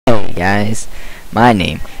guys? My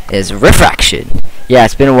name is Refraction. Yeah,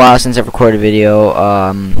 it's been a while since I've recorded a video.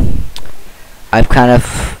 I've kind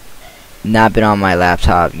of not been on my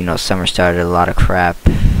laptop. You know, summer started, a lot of crap.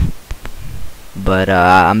 But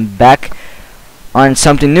I'm back on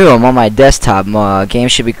something new. I'm on my desktop. Game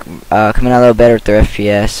should be coming out a little better with their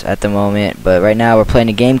FPS at the moment. But right now we're playing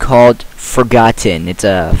a game called Forgotten. It's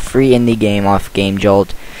a free indie game off Game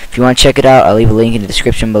Jolt. If you want to check it out, I'll leave a link in the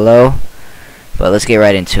description below. But let's get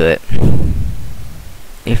right into it.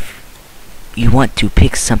 If you want to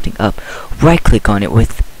pick something up, right click on it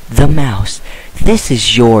with the mouse. This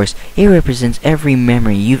is yours. It represents every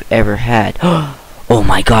memory you've ever had. Oh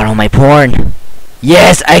my god, all my porn.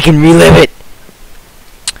 Yes, I can relive it.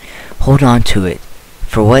 Hold on to it.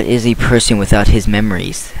 For what is a person without his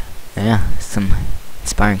memories? Yeah, some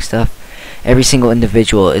inspiring stuff. Every single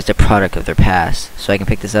individual is the product of their past. So I can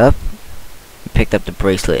pick this up. Picked up the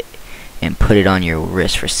bracelet and put it on your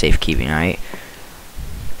wrist for safekeeping, alright?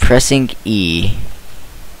 Pressing E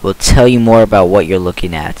will tell you more about what you're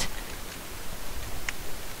looking at.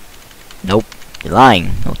 Nope, you're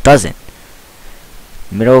lying. No, it doesn't.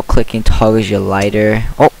 Middle clicking toggles your lighter.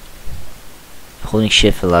 Oh! Holding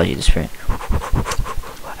shift allows you to sprint.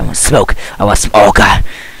 I want smoke. I want some. Oh god!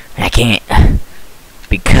 I can't.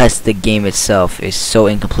 Because the game itself is so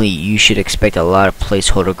incomplete, you should expect a lot of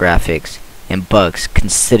placeholder graphics and bugs.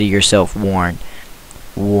 Consider yourself warned.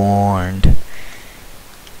 Warned.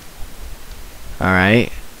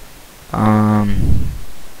 Alright.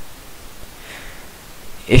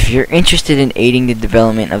 If you're interested in aiding the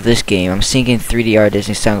development of this game, I'm seeking 3D artists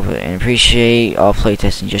and sound and appreciate all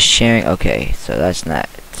playtesting, just sharing. Okay, so that's not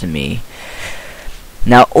to me.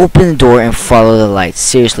 Now open the door and follow the lights.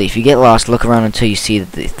 Seriously, if you get lost, look around until you see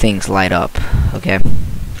that the things light up. Okay.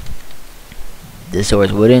 This door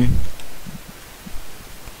is wooden.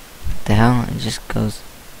 What the hell? It just goes.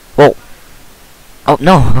 Whoa. Oh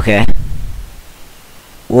no. Okay.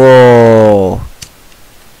 Whoa.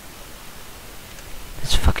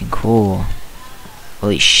 That's fucking cool.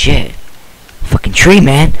 Holy shit. Fucking tree,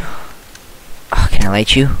 man. Oh, can I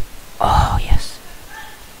light you? Oh yes.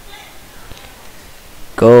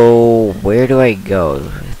 Go. Where do I go?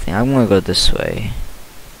 I think I'm gonna go this way.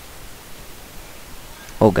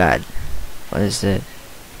 Oh god. What is it?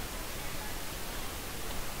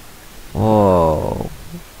 Whoa.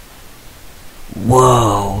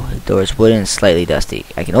 Whoa. The door is wooden and slightly dusty.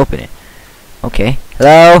 I can open it. Okay.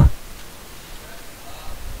 Hello?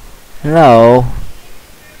 Hello?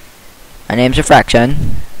 My name's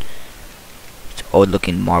Refraction. It's an old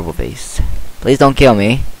looking marble vase. Please don't kill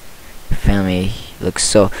me. Family looks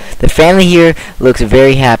so. The family here looks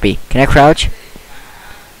very happy. Can I crouch?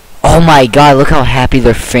 Oh my god, look how happy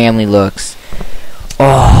their family looks.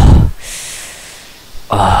 Oh.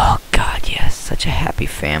 Oh god, yes. Such a happy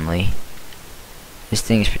family. This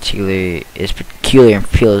thing is peculiar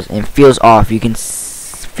and feels off. You can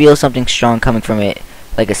feel something strong coming from it,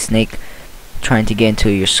 like a snake trying to get into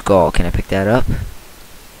your skull. Can I pick that up?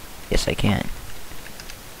 Yes, I can.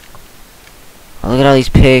 Oh, look at all these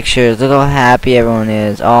pictures. Look how happy everyone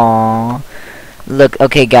is. Aww. Look,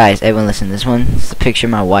 okay, guys, everyone listen. This one is a picture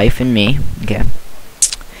of my wife and me. Okay.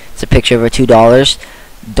 It's a picture of our daughters,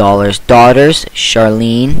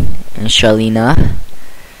 Charlene and Charlena.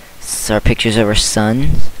 This is our pictures of our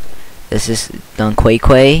sons. This is Don Quay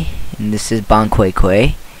Quay, and this is Bon Quay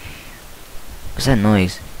Quay. What's that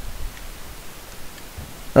noise?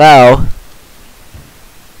 Hello?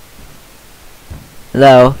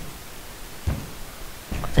 Hello?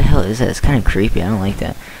 What the hell is that? It's kind of creepy. I don't like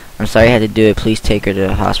that. I'm sorry I had to do it. Please take her to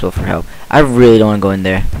the hospital for help. I really don't want to go in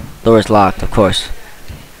there. Door's locked, of course.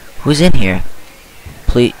 Who's in here?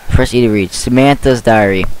 Please press E to read. Samantha's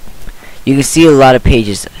diary. You can see a lot of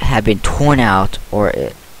pages have been torn out or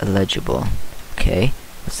illegible. Okay,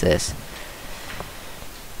 what's this?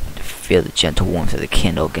 Feel the gentle warmth of the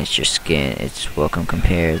candle against your skin. It's welcome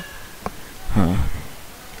compared. Huh.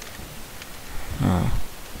 Huh.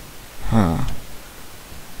 Huh.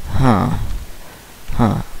 Huh.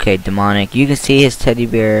 Huh. Okay, demonic. You can see his teddy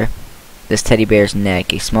bear. This teddy bear's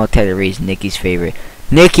neck. A small teddy bear is Nikki's favorite.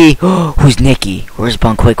 Nikki! Who's Nikki? Where's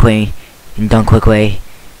Bon Quay Quay and Don Quay Quay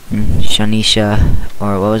and Shanisha?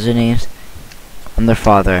 Or what was their names? I'm their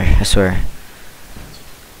father, I swear.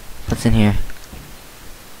 What's in here?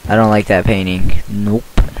 I don't like that painting. Nope.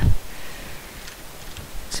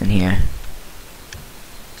 What's in here?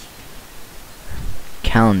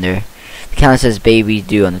 Calendar. The calendar says baby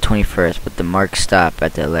due on the 21st, but the marks stop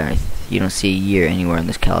at the 11th. You don't see a year anywhere on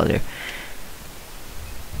this calendar.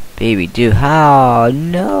 Baby due. How?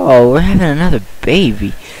 No, we're having another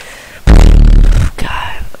baby.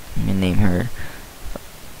 God, I'm gonna name her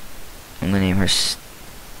I'm gonna name her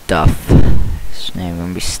Stuff. Her name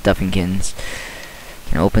gonna be Stuffingkins.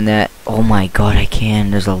 Can I open that? Oh my god, I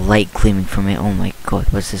can. There's a light gleaming from it. Oh my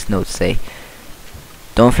god, what's this note say?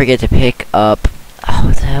 Don't forget to pick up, oh,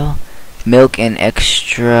 what the hell? Milk and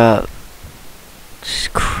extra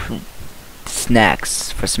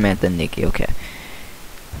snacks for Samantha and Nikki. Okay.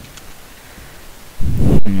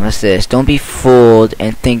 What's this? Don't be fooled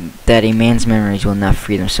and think that a man's memories will not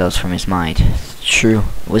free themselves from his mind. True.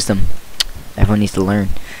 Wisdom. Everyone needs to learn.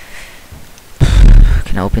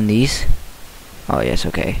 Can I open these? Oh, yes,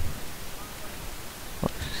 okay.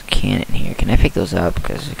 What's this can in here? Can I pick those up?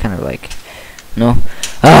 Because they're kind of like... No.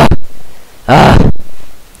 Ah! Ah!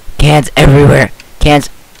 Cans everywhere! Cans!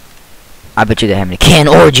 I bet you they're having a can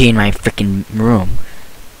orgy in my freaking room.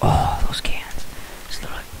 Oh, those cans. Those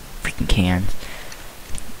little freaking cans.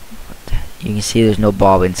 You can see there's no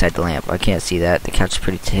bulb inside the lamp. I can't see that. The couch is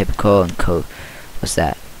pretty typical and coat. What's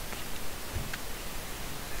that?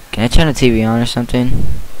 Can I turn the TV on or something?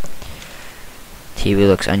 TV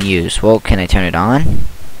looks unused. Well, can I turn it on?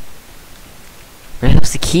 Where the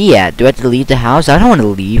hell's the key at? Do I have to leave the house? I don't want to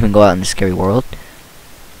leave and go out in the scary world.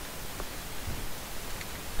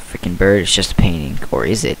 Freaking bird, it's just a painting. Or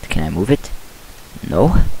is it? Can I move it?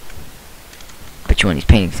 No? Bet you one of these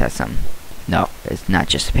paintings has something. No, it's not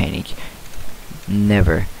just a painting.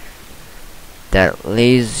 Never. That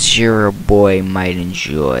lazier boy might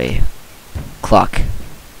enjoy. Clock.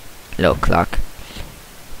 Hello, clock.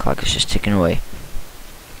 Clock is just ticking away.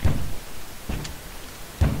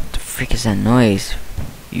 What the freak is that noise?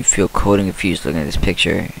 You feel cold and confused looking at this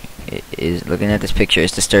picture. Looking at this picture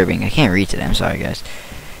is disturbing. I can't read today, I'm sorry guys.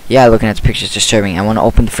 Yeah, looking at this picture is disturbing. I want to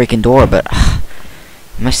open the freaking door, but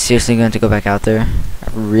am I seriously going to go back out there? I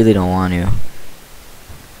really don't want to.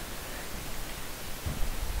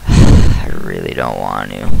 I really don't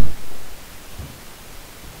want to.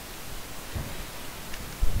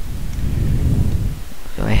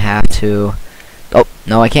 Do I have to? Oh,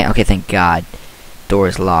 no, I can't. Okay, thank God. Door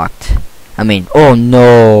is locked. I mean, oh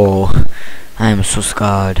no! I am so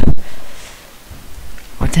scared.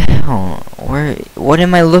 What the hell? What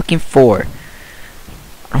am I looking for?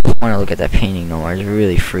 I don't want to look at that painting no more. It's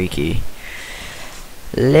really freaky.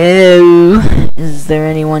 Hello? Is there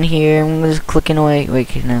anyone here? I'm just clicking away. Wait,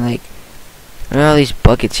 can I like... What are all these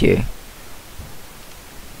buckets here?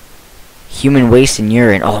 Human waste and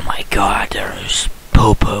urine. Oh my god, there's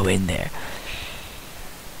popo in there.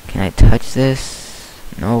 Can I touch this?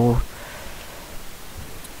 No.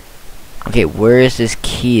 Okay, where is this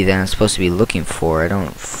key that I'm supposed to be looking for? I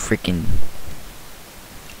don't freaking...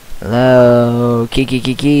 Hello?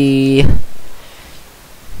 Key.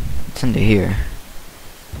 It's under here.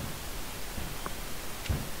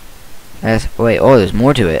 Wait, oh, there's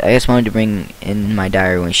more to it. I just wanted to bring in my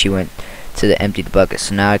diary when she went to empty the bucket,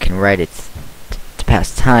 so now I can write it to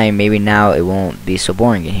pass time. Maybe now it won't be so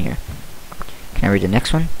boring in here. Can I read the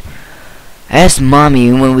next one? I asked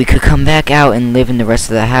Mommy when we could come back out and live in the rest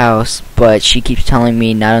of the house, but she keeps telling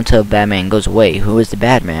me not until Batman goes away. Who is the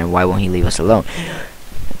Batman? Why won't he leave us alone?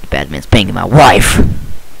 The Batman's banging my wife!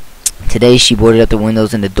 Today she boarded up the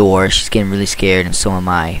windows and the door. She's getting really scared, and so am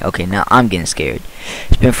I. Okay, now I'm getting scared.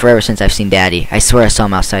 It's been forever since I've seen Daddy. I swear I saw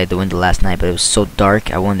him outside the window last night, but it was so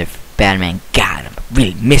dark, I wonder if Batman got him. I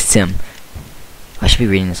really missed him. I should be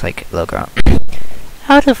reading this like a little girl.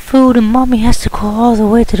 Out of food, and Mommy has to go all the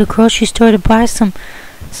way to the grocery store to buy some.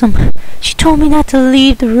 She told me not to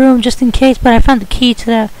leave the room just in case, but I found the key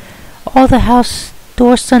to all the house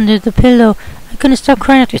doors under the pillow. I couldn't stop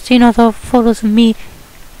crying after seeing all the photos of me.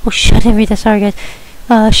 Oh shit, I didn't read that, sorry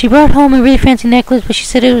guys. She brought home a really fancy necklace, but she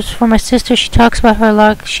said it was for my sister. She talks about her a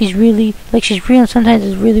lot. She's real, and sometimes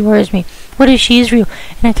it really worries me. What if she is real,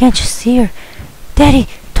 and I can't just see her? Daddy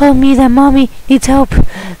told me that Mommy needs help,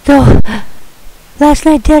 though. Last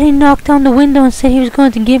night, Daddy knocked on the window and said he was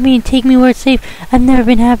going to get me and take me where it's safe. I've never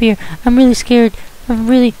been happier. I'm really scared. I'm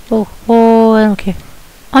really... Oh, I don't care.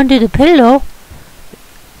 Under the pillow?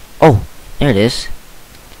 Oh, there it is.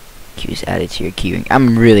 Keys added to your keyring.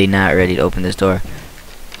 I'm really not ready to open this door.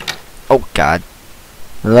 Oh, God.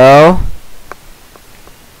 Hello?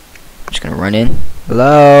 I'm just gonna run in.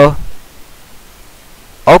 Hello?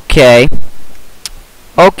 Okay.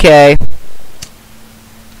 Okay.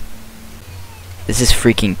 This is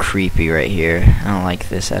freaking creepy right here. I don't like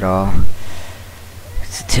this at all.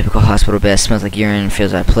 It's a typical hospital bed. Smells like urine.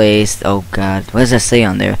 Feels out of place. Oh god. What does that say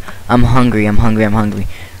on there? I'm hungry. I'm hungry. I'm hungry.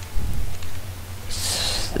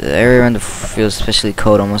 The area around the feels especially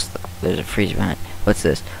cold. Almost there's a freezer behind. What's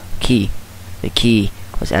this? Key. The key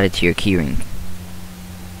was added to your key ring.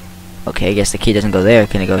 Okay, I guess the key doesn't go there.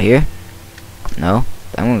 Can it go here? No.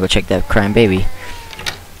 I'm gonna go check that crying baby.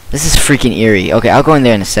 This is freaking eerie. Okay, I'll go in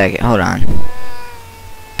there in a second. Hold on.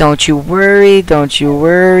 Don't you worry,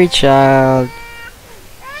 child.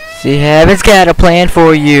 See, heaven's got a plan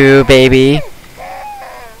for you, baby.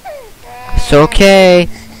 It's okay.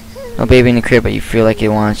 No baby in the crib, but you feel like it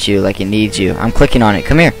wants you, like it needs you. I'm clicking on it.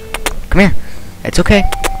 Come here. Come here. It's okay.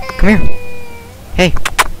 Come here. Hey.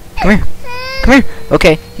 Come here. Come here.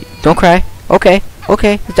 Okay. Don't cry. Okay.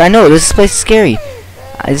 Okay. I know, this place is scary.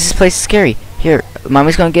 This place is scary. Here,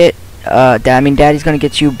 mommy's gonna get, daddy's gonna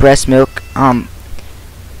get you breast milk.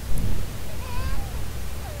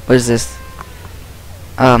 What is this?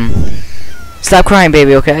 Stop crying,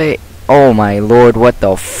 baby, okay? Oh my lord, what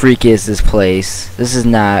the freak is this place? This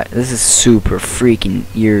is super freaking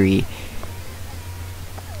eerie.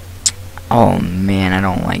 Oh man, I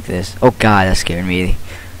don't like this. Oh god, that scared me.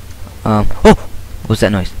 Oh! What's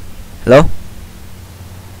that noise? Hello?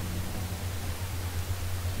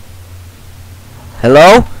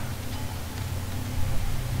 Hello?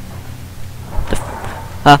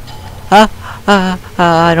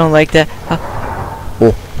 I don't like that.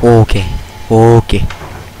 Oh, okay. Okay.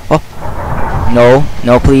 Oh.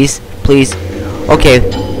 No, please. Please. Okay.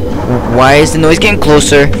 Why is the noise getting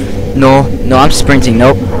closer? No, I'm sprinting.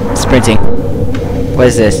 Nope. Sprinting. What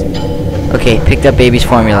is this? Okay, picked up baby's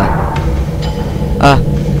formula.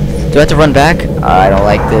 Do I have to run back? I don't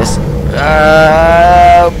like this.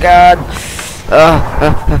 Oh, God.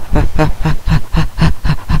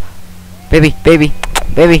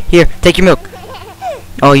 Baby, here, take your milk.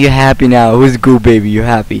 Oh, you're happy now. Who's good, baby? You're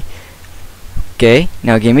happy. Okay,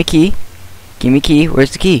 now give me key. Give me key.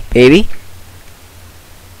 Where's the key, baby?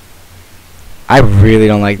 I really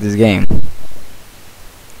don't like this game.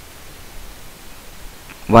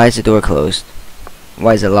 Why is the door closed?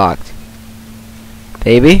 Why is it locked?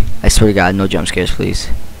 Baby? I swear to God, no jump scares, please.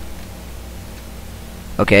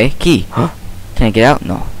 Okay, key. Huh? Can I get out?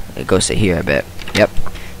 No. It goes to here, I bet. Yep.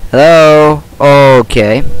 Hello?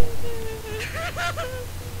 Okay.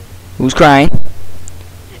 Who's crying?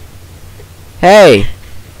 Hey!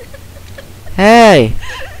 Hey!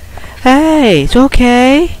 Hey! It's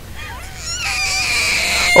okay.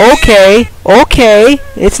 Okay.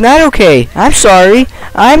 It's not okay. I'm sorry.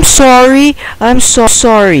 I'm so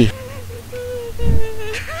sorry.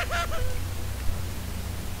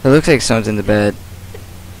 It looks like someone's in the bed.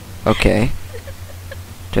 Okay.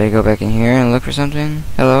 Do I go back in here and look for something?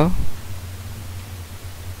 Hello?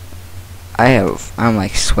 I'm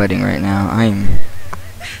like sweating right now. I'm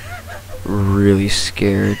really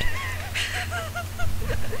scared.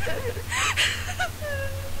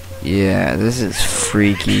 Yeah, this is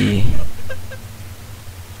freaky.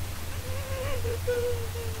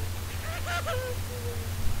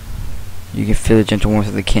 You can feel the gentle warmth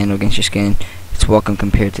of the candle against your skin. It's welcome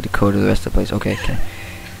compared to the cold of the rest of the place. Okay.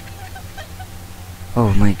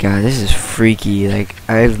 Oh my god, this is freaky. Like,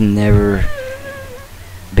 I've never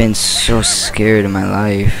been so scared in my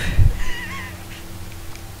life.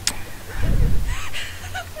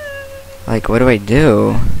 Like, what do I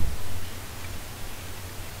do?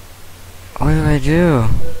 What do I do?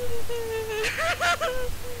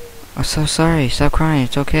 I'm so sorry. Stop crying.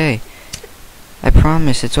 It's okay. I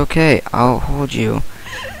promise. It's okay. I'll hold you.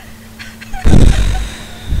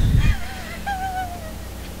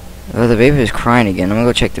 Oh, the baby is crying again. I'm gonna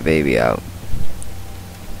go check the baby out.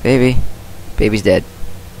 Baby's dead.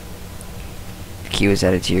 The key was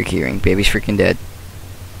added to your keyring. Baby's freaking dead.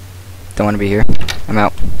 Don't want to be here. I'm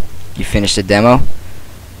out. You finished the demo?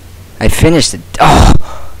 I finished it. Oh!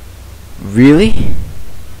 Really?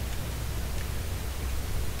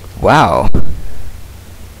 Wow.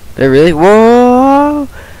 Did I really? Whoa!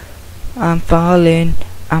 I'm falling.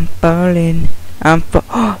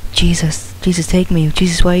 Oh, Jesus, take me.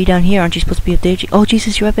 Jesus, why are you down here? Aren't you supposed to be up there? Oh,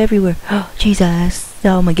 Jesus, you're up everywhere. Oh, Jesus.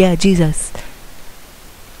 Oh my God, Jesus.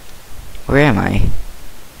 Where am I?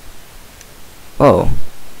 Whoa.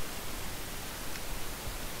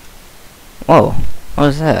 What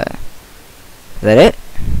was that? Is that it?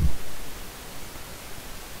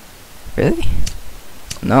 Really?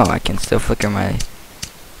 No, I can still flicker my...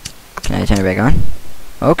 Can I turn it back on?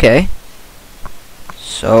 Okay.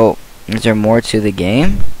 So, is there more to the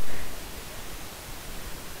game?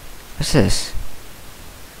 What's this?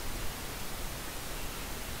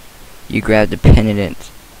 You grab the pendant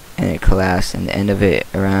and it collapsed, and the end of it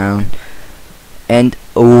around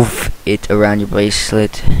your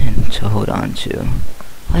bracelet and to hold on to.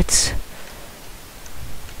 What?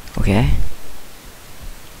 Okay.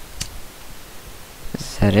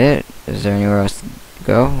 Is that it? Is there anywhere else to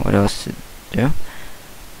go? What else to do?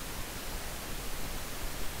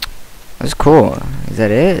 That's cool. Is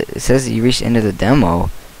that it? It says that you reached the end of the demo.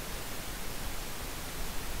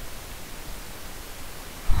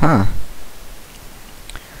 Huh.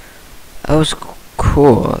 That was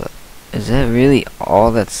cool. Is that really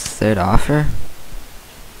all that's there to offer?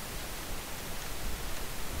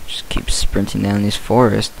 Just keep sprinting down these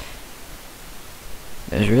forests.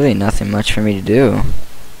 There's really nothing much for me to do.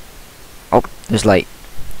 Oh, there's light.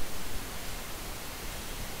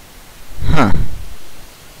 Huh.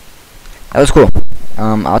 That was cool.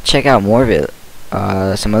 I'll check out more of it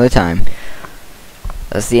some other time.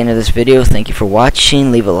 That's the end of this video. Thank you for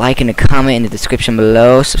watching. Leave a like and a comment in the description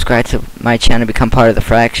below. Subscribe to my channel, become part of the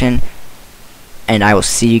fraction. And I will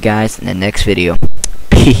see you guys in the next video.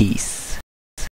 Peace.